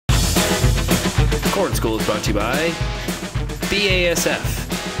Corn School is brought to you by BASF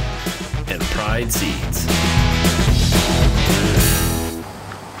and Pride Seeds.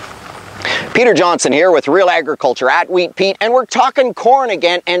 Peter Johnson here with Real Agriculture at Wheat Pete, and we're talking corn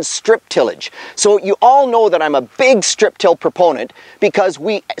again and strip tillage. So you all know that I'm a big strip till proponent because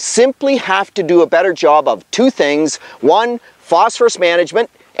we simply have to do a better job of two things. One, phosphorus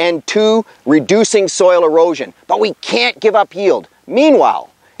management, and two, reducing soil erosion. But we can't give up yield. Meanwhile,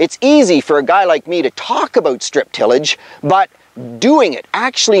 it's easy for a guy like me to talk about strip tillage, but doing it,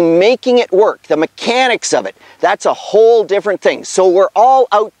 actually making it work, the mechanics of it, that's a whole different thing. So we're all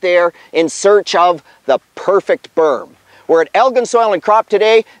out there in search of the perfect berm. We're at Elgin Soil and Crop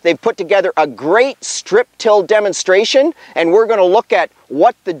today. They've put together a great strip till demonstration, and we're going to look at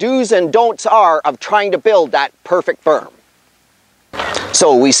what the do's and don'ts are of trying to build that perfect berm.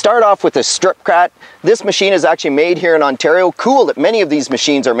 So we start off with a strip cat. This machine is actually made here in Ontario. Cool that many of these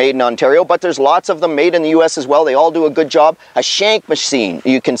machines are made in Ontario, but there's lots of them made in the US as well. They all do a good job. A shank machine.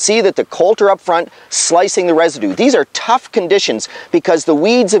 You can see that the coulter up front slicing the residue. These are tough conditions because the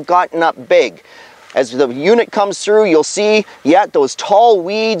weeds have gotten up big. As the unit comes through, you'll see, yeah, those tall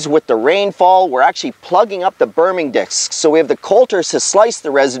weeds with the rainfall, we're actually plugging up the berming discs. So we have the coulters to slice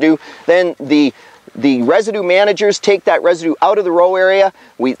the residue, then the residue managers take that residue out of the row area.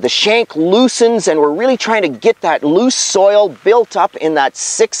 The shank loosens, and we're really trying to get that loose soil built up in that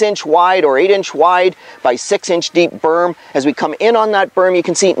 6-inch wide or 8-inch wide by 6-inch deep berm. As we come in on that berm, you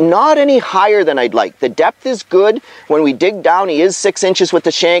can see not any higher than I'd like. The depth is good. When we dig down, he is 6 inches with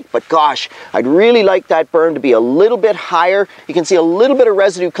the shank, but gosh, I'd really like that berm to be a little bit higher. You can see a little bit of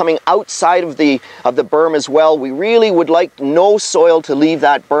residue coming outside of the berm as well. We really would like no soil to leave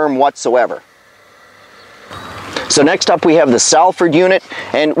that berm whatsoever. So next up we have the Salford unit,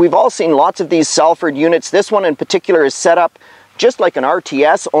 and we've all seen lots of these Salford units. This one in particular is set up just like an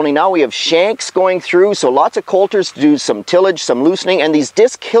RTS, only now we have shanks going through, so lots of coulters to do some tillage, some loosening, and these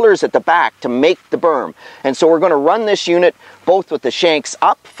disc killers at the back to make the berm. And so we're going to run this unit both with the shanks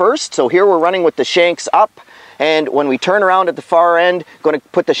up first. So here we're running with the shanks up, and when we turn around at the far end, going to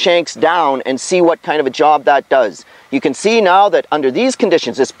put the shanks down and see what kind of a job that does. You can see now that under these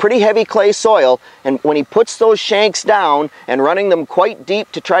conditions, it's pretty heavy clay soil, and when he puts those shanks down and running them quite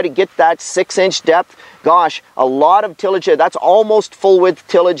deep to try to get that 6-inch depth, gosh, a lot of tillage there. That's almost full width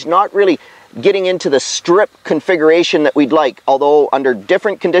tillage, not really getting into the strip configuration that we'd like, although under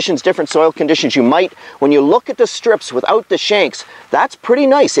different conditions, different soil conditions, you might. When you look at the strips without the shanks, that's pretty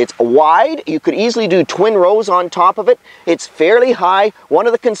nice. It's wide. You could easily do twin rows on top of it. It's fairly high. One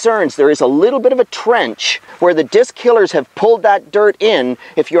of the concerns, there is a little bit of a trench where the disc killers have pulled that dirt in.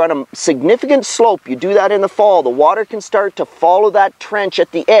 If you're on a significant slope, you do that in the fall, the water can start to follow that trench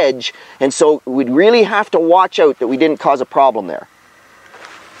at the edge, and so we'd really have to watch out that we didn't cause a problem there.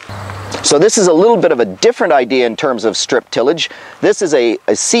 So this is a little bit of a different idea in terms of strip tillage. This is a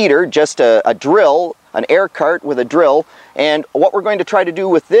seeder, just a drill, an air cart with a drill, and what we're going to try to do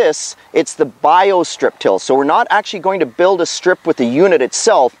with this, it's the bio strip till. So we're not actually going to build a strip with the unit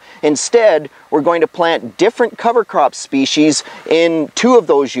itself. Instead, we're going to plant different cover crop species in two of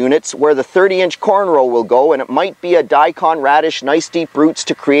those units where the 30-inch corn row will go, and it might be a daikon radish, nice deep roots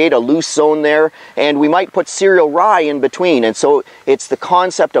to create a loose zone there, and we might put cereal rye in between. And so it's the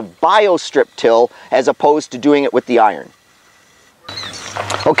concept of bio strip till as opposed to doing it with the iron.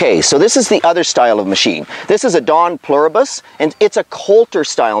 Okay, so this is the other style of machine. This is a Dawn Pluribus, and it's a coulter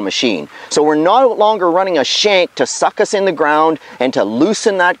style machine. So we're no longer running a shank to suck us in the ground and to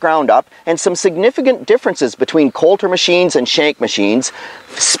loosen that ground up, and some significant differences between coulter machines and shank machines.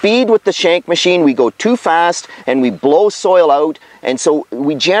 Speed with the shank machine, we go too fast and we blow soil out, and so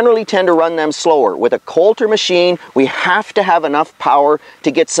we generally tend to run them slower. With a coulter machine, we have to have enough power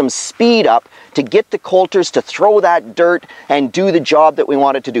to get some speed up to get the coulters to throw that dirt and do the job that we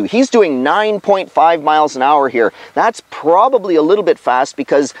want it to do. He's doing 9.5 miles an hour here. That's probably a little bit fast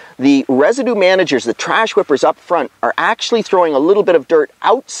because the residue managers, the trash whippers up front, are actually throwing a little bit of dirt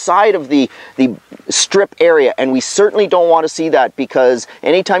outside of the strip area, and we certainly don't want to see that because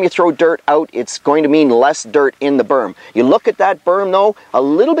anytime you throw dirt out, it's going to mean less dirt in the berm. You look at that berm though, a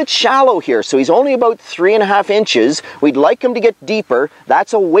little bit shallow here, so he's only about 3.5 inches. We'd like him to get deeper.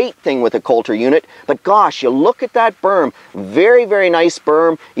 That's a weight thing with a coulter unit, but gosh, you look at that berm, very, very nice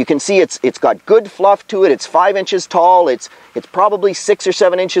berm. You can see it's got good fluff to it. It's 5 inches tall. It's probably 6 or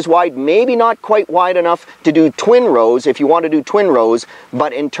 7 inches wide, maybe not quite wide enough to do twin rows if you want to do twin rows,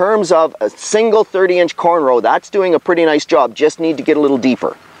 but in terms of a single 30-inch corn row, that's doing a pretty nice job. Just need to get a little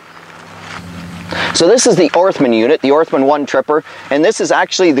deeper. So this is the Orthman unit, the Orthman 1 tripper, and this is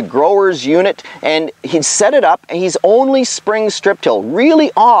actually the grower's unit, and he's set it up and he's only spring strip till. Really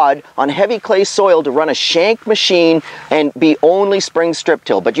odd on heavy clay soil to run a shank machine and be only spring strip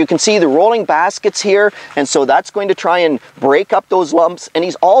till. But you can see the rolling baskets here, and so that's going to try and break up those lumps, and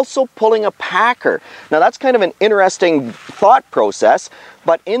he's also pulling a packer. Now that's kind of an interesting thought process.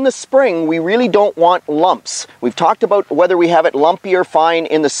 But in the spring, we really don't want lumps. We've talked about whether we have it lumpy or fine.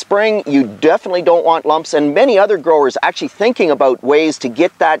 In the spring, you definitely don't want lumps, and many other growers actually thinking about ways to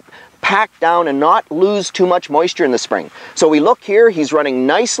get that packed down and not lose too much moisture in the spring. So we look here, he's running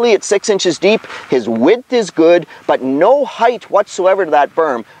nicely at 6 inches deep. His width is good, but no height whatsoever to that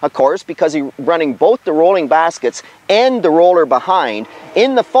berm, of course, because he's running both the rolling baskets and the roller behind.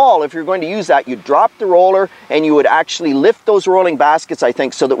 In the fall, if you're going to use that, you drop the roller and you would actually lift those rolling baskets, I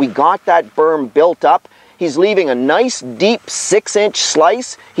think, so that we got that berm built up. He's leaving a nice deep 6-inch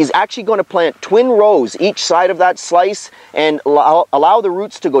slice. He's actually going to plant twin rows each side of that slice and allow the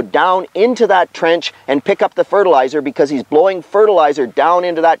roots to go down into that trench and pick up the fertilizer, because he's blowing fertilizer down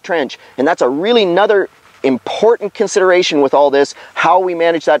into that trench. And that's a really another important consideration with all this. How we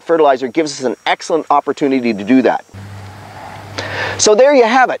manage that fertilizer gives us an excellent opportunity to do that. So there you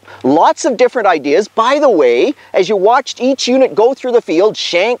have it. Lots of different ideas. By the way, as you watched each unit go through the field,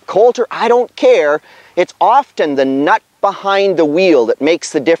 shank, coulter, I don't care, it's often the nut behind the wheel that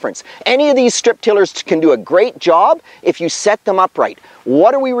makes the difference. Any of these strip tillers can do a great job if you set them up right.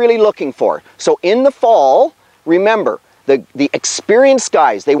 What are we really looking for? So in the fall, remember, the experienced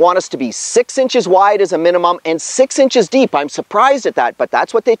guys, they want us to be 6 inches wide as a minimum and 6 inches deep. I'm surprised at that, but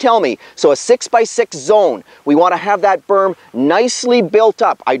that's what they tell me. So a 6x6 zone. We want to have that berm nicely built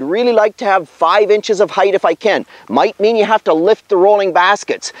up. I'd really like to have 5 inches of height if I can. Might mean you have to lift the rolling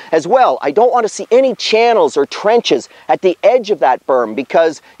baskets as well. I don't want to see any channels or trenches at the edge of that berm,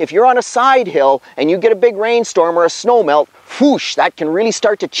 because if you're on a side hill and you get a big rainstorm or a snow melt, whoosh, that can really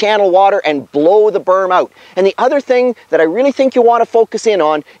start to channel water and blow the berm out. And the other thing that I really think you want to focus in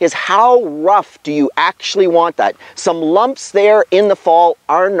on is how rough do you actually want that. Some lumps there in the fall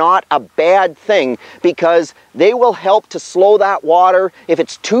are not a bad thing, because they will help to slow that water. If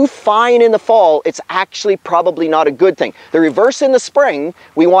it's too fine in the fall, it's actually probably not a good thing. The reverse in the spring,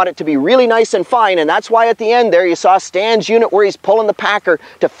 we want it to be really nice and fine, and that's why at the end there you saw Stan's unit where he's pulling the packer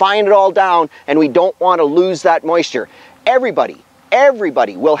to fine it all down, and we don't want to lose that moisture.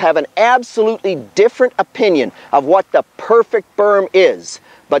 Everybody will have an absolutely different opinion of what the perfect berm is.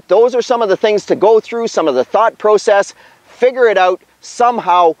 But those are some of the things to go through, some of the thought process. Figure it out.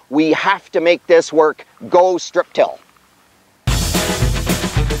 Somehow we have to make this work. Go strip till.